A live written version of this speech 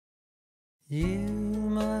You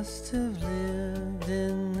must have lived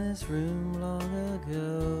in this room long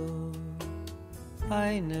ago.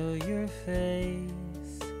 I know your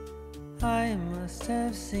face. I must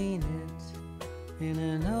have seen it in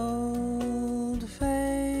an old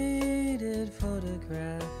faded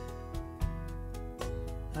photograph.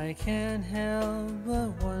 I can't help but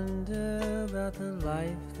wonder about the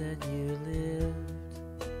life that you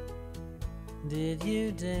lived. Did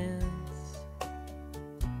you dance?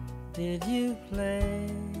 Did you play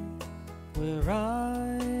where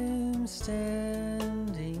I'm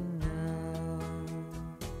standing now?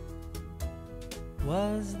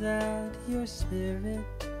 Was that your spirit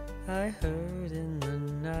I heard in the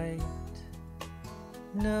night?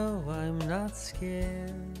 No, I'm not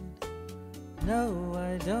scared. No,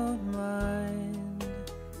 I don't mind.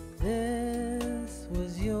 This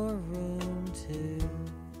was your room too.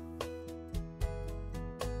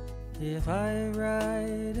 If I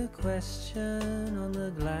write a question on the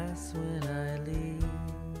glass when I leave,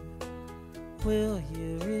 will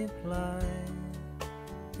you reply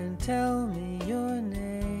and tell me your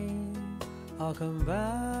name? I'll come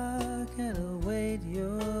back and await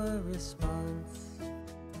your response.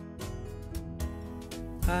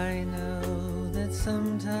 I know that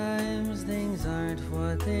sometimes things aren't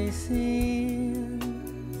what they seem.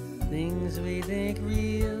 Things we think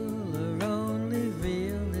real are only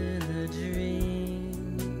real in a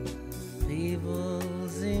dream. People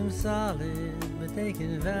seem solid, but they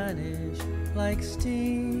can vanish like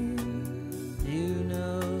steam. You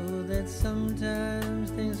know that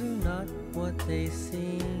sometimes things are not what they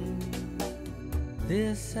seem.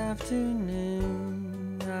 This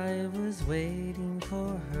afternoon I was waiting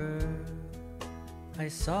for her. I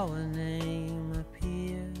saw a name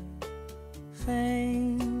appear,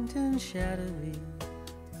 faint and shadowy.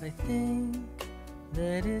 I think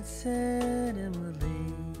that it said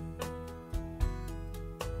Emily.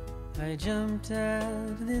 I jumped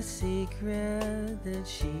at the secret that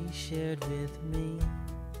she shared with me,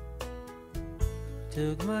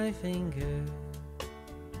 took my finger,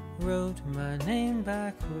 wrote my name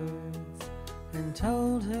backwards, and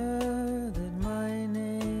told her that my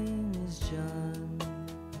name is John.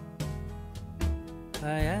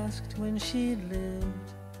 I asked when she'd lived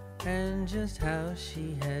and just how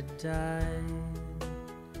she had died.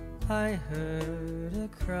 I heard a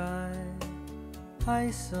cry,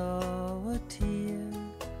 I saw a tear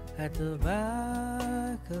at the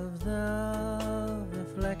back of the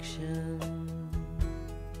reflection.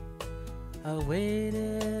 I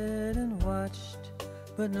waited and watched,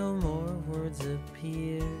 but no more words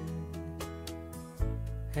appeared.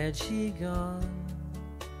 Had she gone?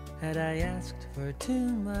 Had I asked for too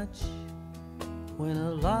much? When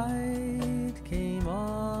a light came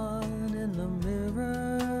on in the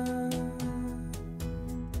mirror,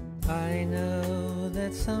 I know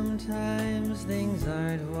that sometimes things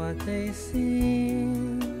aren't what they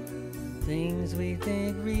seem. Things we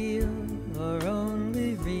think real are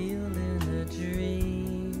only real in a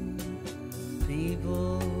dream.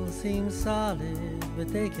 People seem solid, but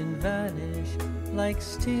they can vanish like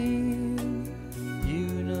steam. You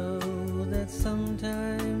know that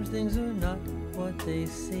sometimes things are not what they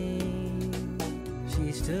seem.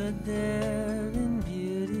 She stood there in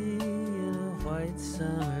beauty in a white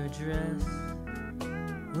summer dress,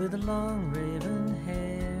 with long raven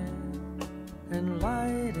hair and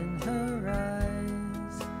light in her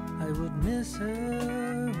eyes. I would miss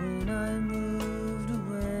her when I moved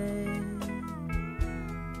away.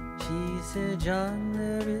 She said, John,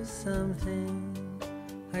 there is something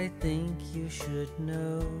I think you should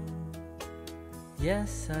know.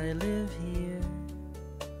 Yes, I live here,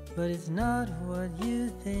 but it's not what you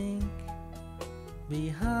think.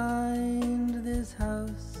 Behind this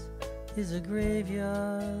house is a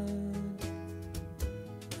graveyard.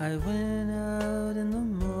 I went out in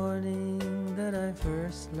the morning that I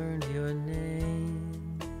first learned your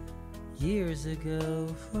name. Years ago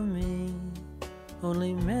for me,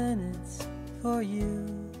 only minutes for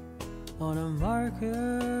you. On a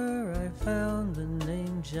marker I found the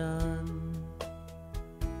name John.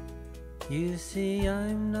 You see,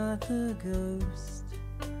 I'm not the ghost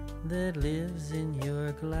that lives in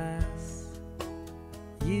your glass.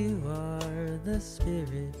 You are the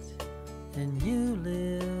spirit and you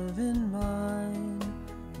live in mine.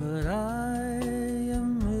 But I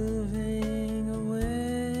am moving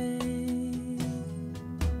away.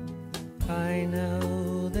 I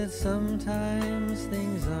know that sometimes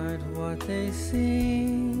things aren't what they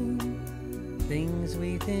seem. Things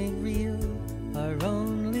we think real are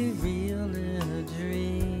only real in a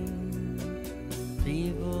dream.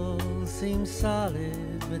 People seem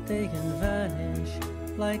solid, but they can vanish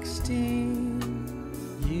like steam.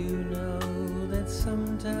 You know that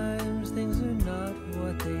sometimes things are not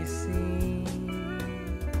what they seem.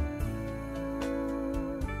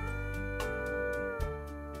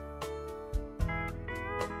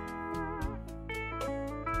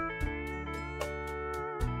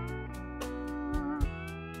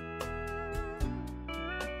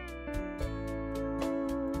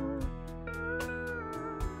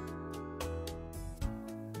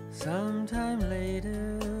 Sometime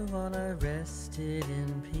later, while I rested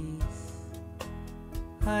in peace,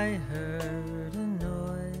 I heard a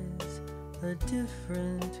noise, a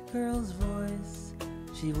different girl's voice.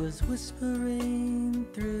 She was whispering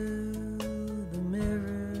through the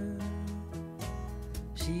mirror.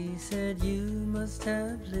 She said, "You must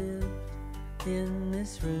have lived in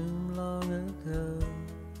this room long ago.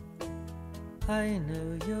 I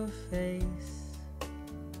know your face.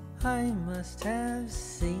 I must have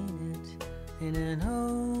seen it in an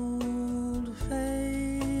old